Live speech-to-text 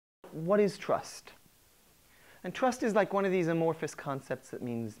what is trust? And trust is like one of these amorphous concepts that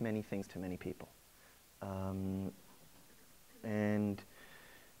means many things to many people.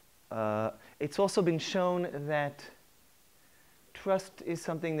 It's also been shown that trust is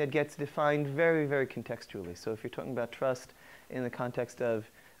something that gets defined very, very contextually. So if you're talking about trust in the context of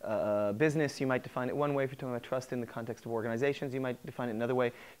business, you might define it one way. If you're talking about trust in the context of organizations, you might define it another way.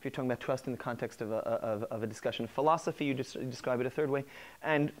 If you're talking about trust in the context of a discussion of philosophy, you just describe it a third way.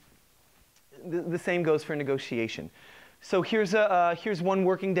 And the same goes for negotiation. So here's one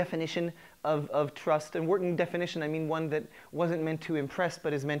working definition of trust. And working definition, I mean one that wasn't meant to impress,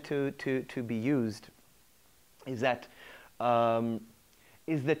 but is meant to be used. Is that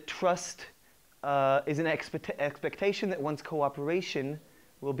trust is an expectation that one's cooperation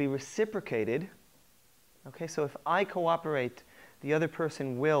will be reciprocated. Okay, so if I cooperate, the other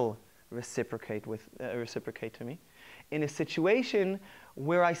person will reciprocate to me. In a situation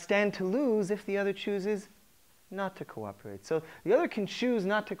where I stand to lose if the other chooses not to cooperate. So the other can choose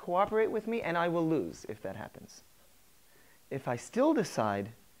not to cooperate with me, and I will lose if that happens. If I still decide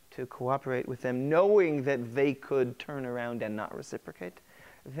to cooperate with them, knowing that they could turn around and not reciprocate,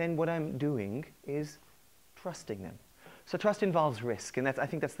 then what I'm doing is trusting them. So trust involves risk, and I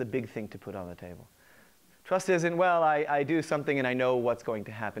think that's the big thing to put on the table. Trust isn't, well, I do something and I know what's going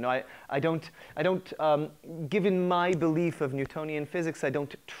to happen. No, I don't, given my belief of Newtonian physics, I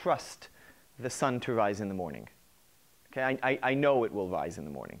don't trust the sun to rise in the morning. Okay, I know it will rise in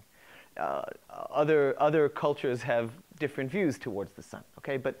the morning. Other cultures have different views towards the sun.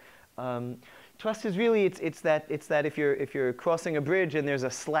 Okay, but trust is really it's that if you're crossing a bridge and there's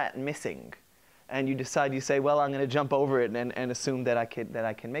a slat missing, and you say, well, I'm going to jump over it and assume that I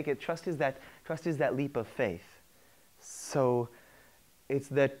can make it. Trust is that leap of faith. So it's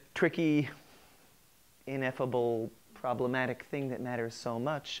the tricky, ineffable, problematic thing that matters so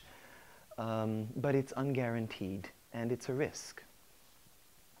much, but it's unguaranteed and it's a risk.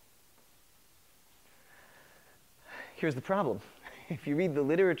 Here's the problem. If you read the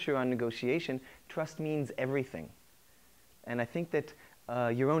literature on negotiation, trust means everything. And I think that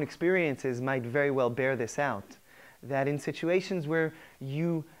your own experiences might very well bear this out, that in situations where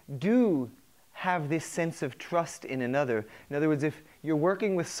you do have this sense of trust in another, in other words, if you're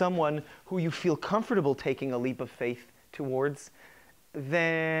working with someone who you feel comfortable taking a leap of faith towards,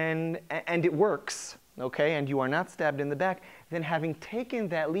 then, and it works, okay, and you are not stabbed in the back, then having taken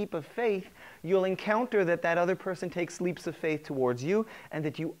that leap of faith, you'll encounter that other person takes leaps of faith towards you, and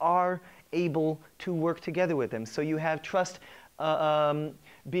that you are able to work together with them. So you have trust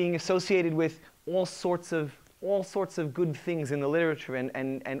being associated with all sorts of good things in the literature,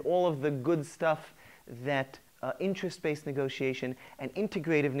 and all of the good stuff that interest-based negotiation and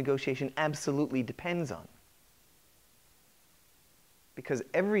integrative negotiation absolutely depends on. Because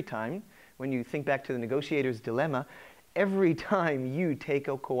every time, when you think back to the negotiator's dilemma, every time you take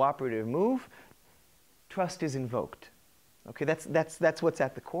a cooperative move, trust is invoked. Okay, that's what's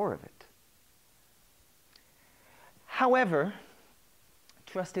at the core of it. However,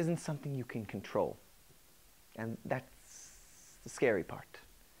 trust isn't something you can control. And that's the scary part.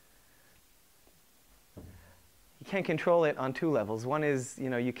 You can't control it on two levels. One is,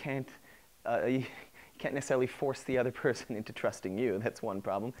 you can't necessarily force the other person into trusting you. That's one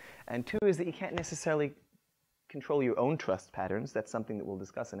problem. And two is that you can't necessarily control your own trust patterns. That's something that we'll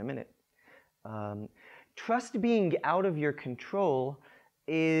discuss in a minute. Trust being out of your control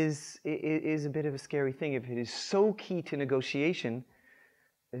is a bit of a scary thing. If it is so key to negotiation,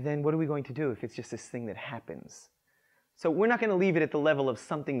 then what are we going to do if it's just this thing that happens? So we're not going to leave it at the level of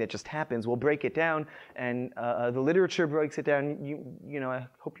something that just happens. We'll break it down, and the literature breaks it down. I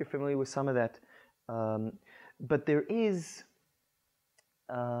hope you're familiar with some of that. But there is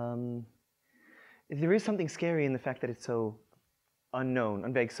something scary in the fact that it's so unknown,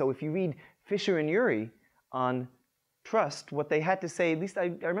 unvague. So if you read Fisher and Urey on trust, what they had to say, at least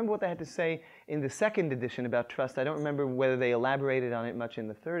I remember what they had to say in the second edition about trust. I don't remember whether they elaborated on it much in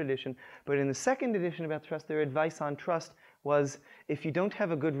the third edition, but in the second edition about trust, their advice on trust was, if you don't have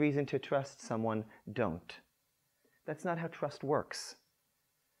a good reason to trust someone, don't. That's not how trust works.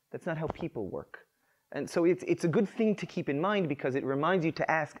 That's not how people work. And so it's a good thing to keep in mind, because it reminds you to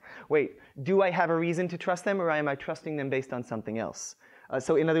ask, wait, do I have a reason to trust them, or am I trusting them based on something else?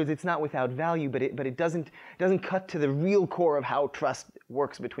 So in other words, it's not without value, but it doesn't cut to the real core of how trust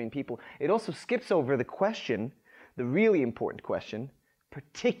works between people. It also skips over the question, the really important question,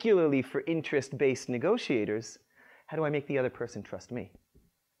 particularly for interest-based negotiators: how do I make the other person trust me?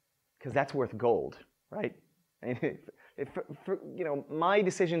 Because that's worth gold, right? If My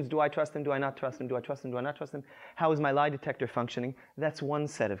decisions, do I trust them, do I not trust them, do I trust them, do I not trust them? How is my lie detector functioning? That's one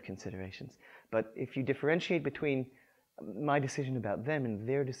set of considerations. But if you differentiate between my decision about them and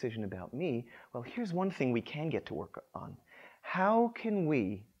their decision about me, well, here's one thing we can get to work on. How can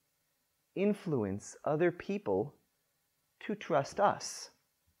we influence other people to trust us?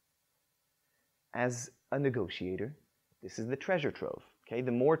 As a negotiator, this is the treasure trove. Okay?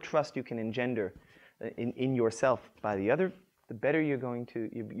 The more trust you can engender in yourself by the other, the better you're going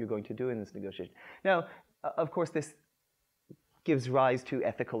to do in this negotiation. Now, of course, this gives rise to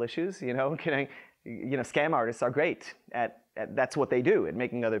ethical issues. Scam artists are great at that's what they do, at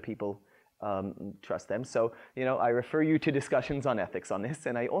making other people trust them. So, I refer you to discussions on ethics on this,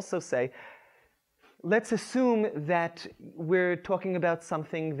 and I also say, let's assume that we're talking about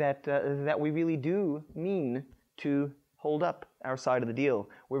something that we really do mean to hold up our side of the deal.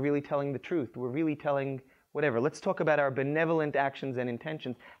 We're really telling the truth. We're really telling whatever. Let's talk about our benevolent actions and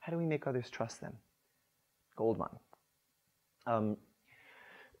intentions. How do we make others trust them? Gold mine.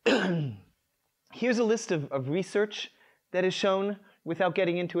 Here's a list of research that is shown. Without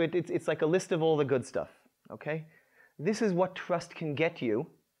getting into it, it's like a list of all the good stuff. Okay? This is what trust can get you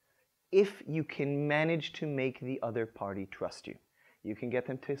if you can manage to make the other party trust you. You can get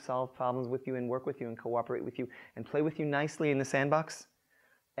them to solve problems with you and work with you and cooperate with you and play with you nicely in the sandbox.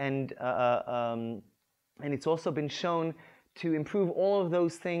 And it's also been shown to improve all of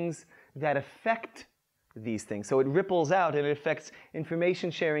those things that affect these things. So it ripples out and it affects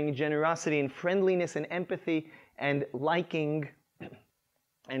information sharing and generosity and friendliness and empathy and liking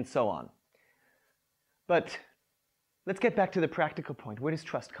and so on. But let's get back to the practical point. Where does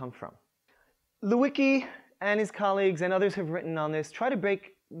trust come from? Lewicki and his colleagues and others have written on this, try to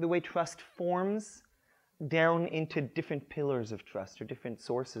break the way trust forms down into different pillars of trust or different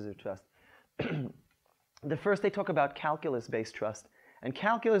sources of trust. The first, they talk about calculus-based trust. And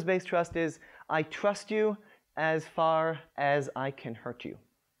calculus-based trust is, I trust you as far as I can hurt you,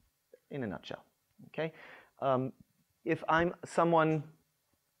 in a nutshell. Okay? If I'm someone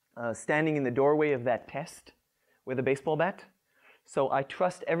standing in the doorway of that test with a baseball bat, so I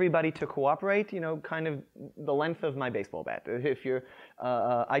trust everybody to cooperate, kind of the length of my baseball bat.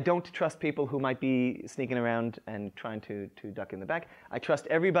 I don't trust people who might be sneaking around and trying to duck in the back. I trust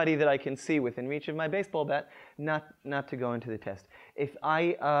everybody that I can see within reach of my baseball bat not to go into the test. If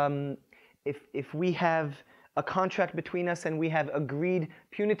we have a contract between us and we have agreed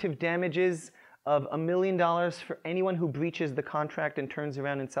punitive damages of $1 million for anyone who breaches the contract and turns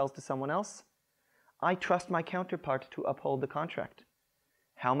around and sells to someone else, I trust my counterpart to uphold the contract.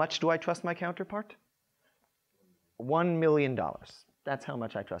 How much do I trust my counterpart? $1 million. That's how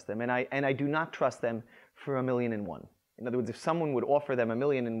much I trust them. And I do not trust them for $1,000,001. In other words, if someone would offer them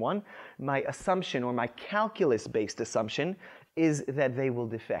 $1,000,001, my assumption or my calculus-based assumption is that they will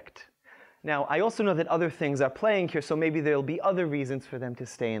defect. Now, I also know that other things are playing here, so maybe there'll be other reasons for them to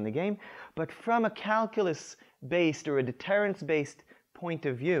stay in the game. But from a calculus-based or a deterrence-based point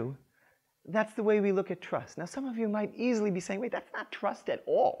of view, that's the way we look at trust. Now, some of you might easily be saying, wait, that's not trust at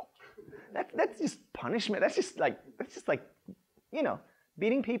all. That's just punishment. That's just like,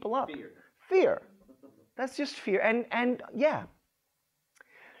 beating people up. Fear. That's just fear. And yeah,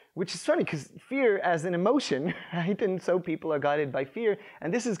 which is funny because fear as an emotion, right? And so people are guided by fear.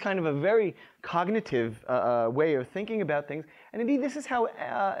 And this is kind of a very cognitive way of thinking about things. And indeed, this is how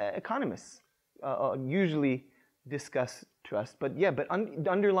economists usually discuss trust. But yeah,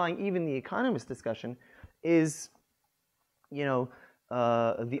 underlying even the economist discussion is,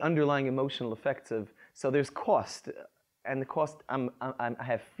 the underlying emotional effects of, so there's cost, and the cost, I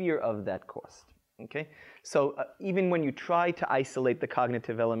have fear of that cost. Okay? So even when you try to isolate the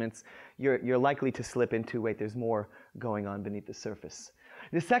cognitive elements, you're likely to slip into, wait, there's more going on beneath the surface.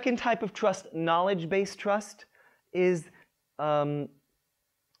 The second type of trust, knowledge-based trust, is the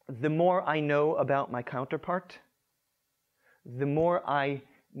more I know about my counterpart, the more I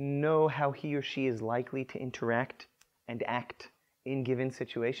know how he or she is likely to interact and act in given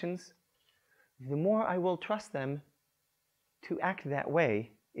situations, the more I will trust them to act that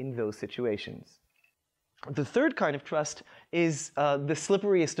way in those situations. The third kind of trust is the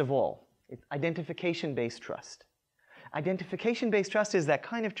slipperiest of all. It's identification-based trust. Identification-based trust is that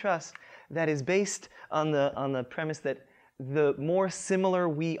kind of trust that is based on the premise that the more similar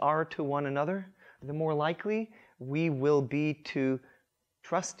we are to one another, the more likely we will be to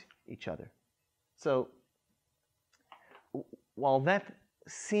trust each other. So while that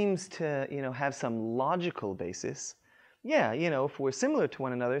seems to have some logical basis, yeah, if we're similar to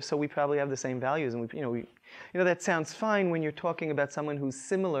one another, so we probably have the same values, and that sounds fine when you're talking about someone who's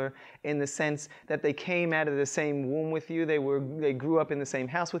similar in the sense that they came out of the same womb with you, they grew up in the same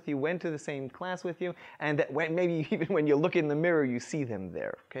house with you, went to the same class with you, and that maybe even when you look in the mirror, you see them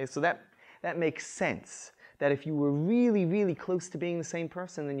there. Okay, so that makes sense. That if you were really, really close to being the same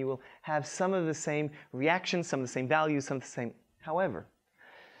person, then you will have some of the same reactions, some of the same values, some of the same. However,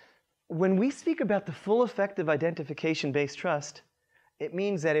 when we speak about the full effect of identification-based trust, it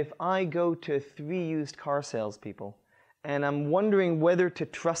means that if I go to 3 used car salespeople and I'm wondering whether to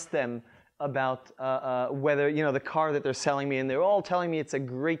trust them about whether, the car that they're selling me, and they're all telling me it's a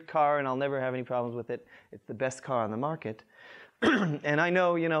great car and I'll never have any problems with it, it's the best car on the market, and I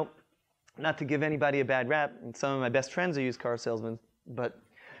know, not to give anybody a bad rap, and some of my best friends are used car salesmen, but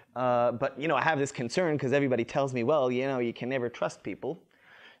I have this concern because everybody tells me, well, you can never trust people.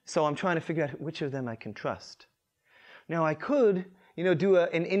 So I'm trying to figure out which of them I can trust. Now I could, do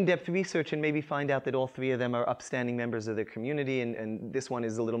an in-depth research and maybe find out that all 3 of them are upstanding members of their community, and this one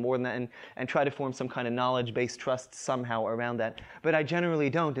is a little more than that, and try to form some kind of knowledge-based trust somehow around that. But I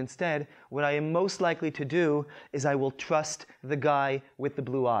generally don't. Instead, what I am most likely to do is I will trust the guy with the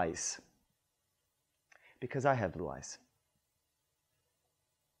blue eyes. Because I have blue eyes.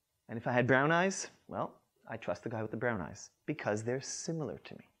 And if I had brown eyes, well, I trust the guy with the brown eyes because they're similar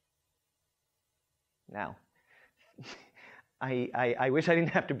to me. Now, I wish I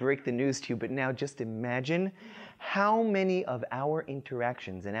didn't have to break the news to you, but now just imagine how many of our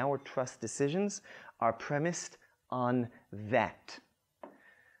interactions and our trust decisions are premised on that.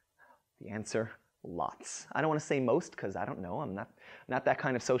 The answer, lots. I don't want to say most because I don't know. I'm not that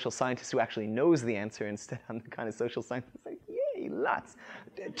kind of social scientist who actually knows the answer. Instead, I'm the kind of social scientist who says, yay, lots.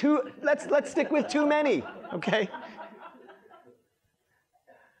 Let's stick with too many, okay?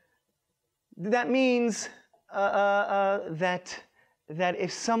 That means that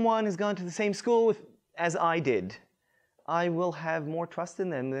if someone has gone to the same school as I did, I will have more trust in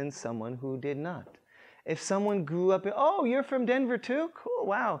them than someone who did not. If someone grew up, oh, you're from Denver too? Cool,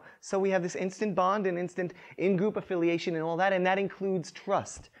 wow. So we have this instant bond and instant in-group affiliation and all that, and that includes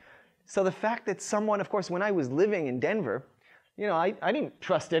trust. So the fact that someone, of course, when I was living in Denver, I didn't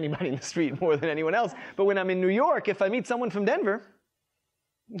trust anybody in the street more than anyone else. But when I'm in New York, if I meet someone from Denver,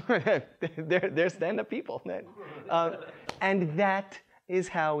 they're stand-up people. And that is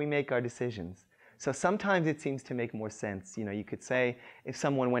how we make our decisions. So sometimes it seems to make more sense. You could say if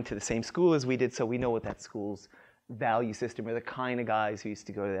someone went to the same school as we did, so we know what that school's value system or the kind of guys who used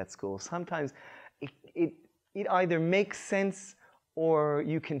to go to that school. Sometimes it either makes sense or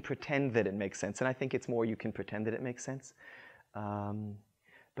you can pretend that it makes sense. And I think it's more you can pretend that it makes sense.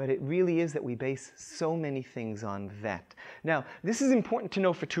 But it really is that we base so many things on that. Now, this is important to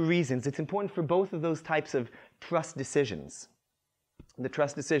know for 2 reasons. It's important for both of those types of trust decisions. The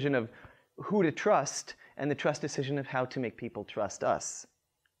trust decision of who to trust and the trust decision of how to make people trust us.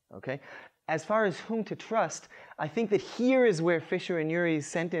 Okay? As far as whom to trust, I think that here is where Fisher and Urey's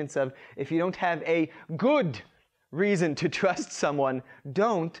sentence of if you don't have a good reason to trust someone,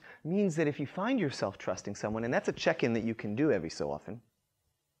 don't, means that if you find yourself trusting someone, and that's a check-in that you can do every so often,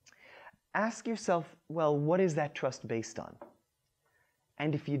 ask yourself, well, what is that trust based on?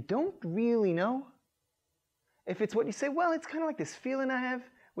 And if you don't really know, if it's what you say, well, it's kind of like this feeling I have,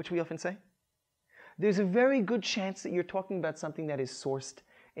 which we often say, there's a very good chance that you're talking about something that is sourced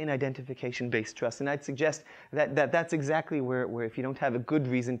in identification-based trust. And I'd suggest that that's exactly where if you don't have a good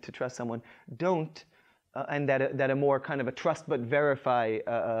reason to trust someone, don't, and that a more kind of a trust but verify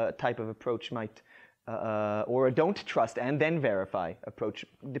type of approach might, or a don't trust and then verify approach,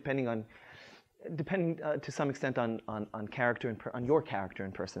 depending to some extent on character on your character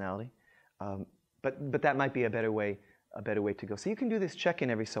and personality. But that might be a better way to go. So you can do this check-in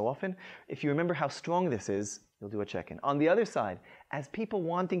every so often. If you remember how strong this is, you'll do a check-in. On the other side, as people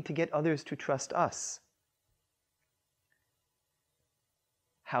wanting to get others to trust us,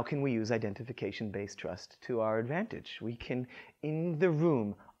 how can we use identification-based trust to our advantage? We can, in the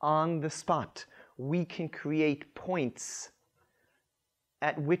room, on the spot, we can create points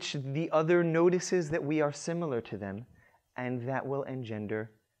at which the other notices that we are similar to them, and that will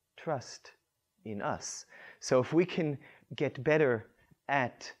engender trust in us. So if we can get better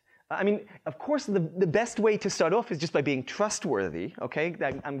at, of course, the best way to start off is just by being trustworthy, okay?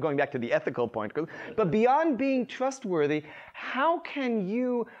 I'm going back to the ethical point. But beyond being trustworthy, how can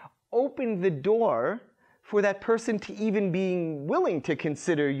you open the door for that person to even being willing to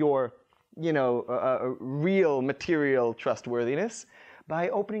consider your, real material trustworthiness? By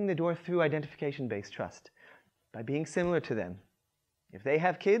opening the door through identification-based trust, by being similar to them. If they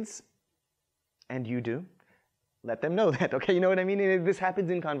have kids, and you do, let them know that, okay? You know what I mean? This happens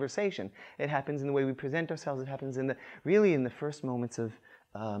in conversation. It happens in the way we present ourselves. It happens really in the first moments of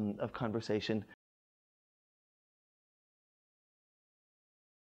conversation